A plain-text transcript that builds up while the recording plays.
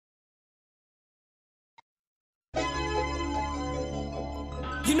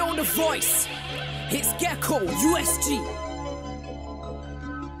You know the voice. It's Geko, USG.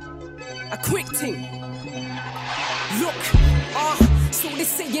 A quick thing. Look, so they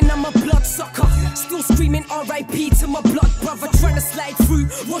saying I'm a bloodsucker. Still screaming R.I.P. to my blood brother. Trying to slide through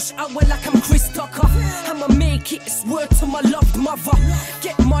rush hour like I'm Chris Tucker. I'ma make it, it's word to my loved mother.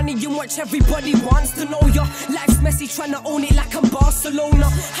 Get money and watch everybody wants to know ya. Life's messy, trying to own it like I'm Barcelona.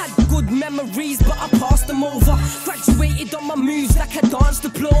 Had good memories but I passed them over. Graduated on my moves like a dance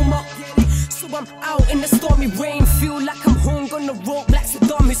diploma. So I'm out in the stormy rain. Feel like I'm hung on the rope like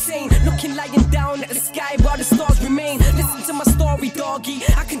Saddam Hussein. Looking lying down at the sky while the stars remain. Listen to my story, doggy,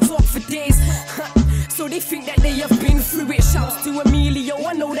 I can talk for days. So they think that they have been through it. Shouts to Emilio,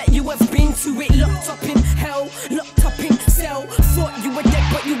 I know that you have been to it. Locked up in hell, locked up in cell. Thought you were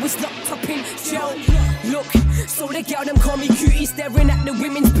dead but you was locked up in jail. Look, so the girl them call me cutie. Staring at the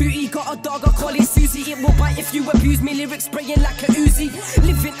women's beauty. Got a dog, I call it Susie. It will bite if you abuse me. Lyrics spraying like a Uzi.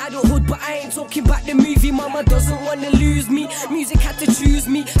 Living adulthood but I ain't talking about the movie. Mama doesn't wanna lose me. Music had to choose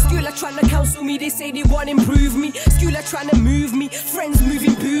me. School are trying to counsel me. They say they want improve me. School are trying to move me. Friends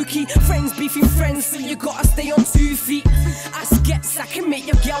moving bookie. Friends beefing friends, so you gotta stay on 2 feet. I skets, I can make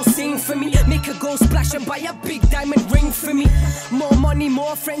your girl sing for me. Make her go splash and buy a big diamond ring for me. More money,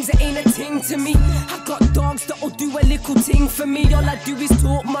 more friends, it ain't a thing to me. I got dogs that'll do a little thing for me. All I do is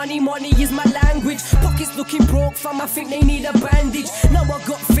talk money, money is my language. Pockets looking broke, fam, I think they need a bandage. Now I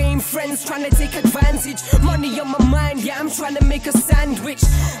got fame, friends trying to take advantage. Money on my mind, yeah, I'm trying to make a sandwich.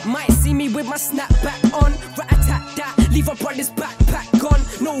 Might see me with my snapback on. Rat-a-tat-tat, leave a brother's backpack gone.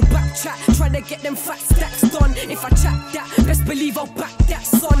 No back chat, trying to get them fat stacks done. If I chat that, best believe I'll back that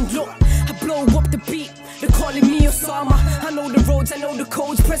son. Look, I blow up the beat, they're calling me Osama. I know the roads, I know the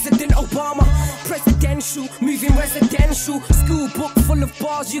codes, President Obama. Presidential, moving residential. School book full of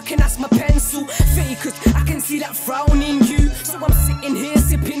bars, you can ask my pencil. Fakers, I can see that frown in you. So I'm sitting here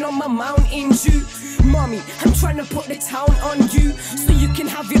sipping on my Mountain Dew. Mommy, I'm trying to put the town on you, so you can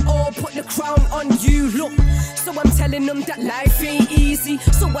have it all, put the crown on you. Look, so I'm telling them that life ain't easy,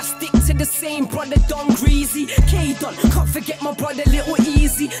 so I stick to the same brother Don Greasy. K-Don, can't forget my brother Little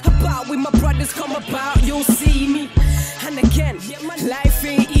Easy. About when my brothers come about, you'll see me. And again, life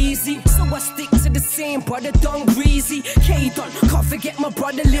ain't easy, so I stick to the same brother Don Greasy. K-Don, can't forget my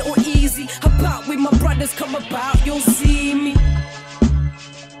brother Little Easy. About when my brothers come about, you'll see me.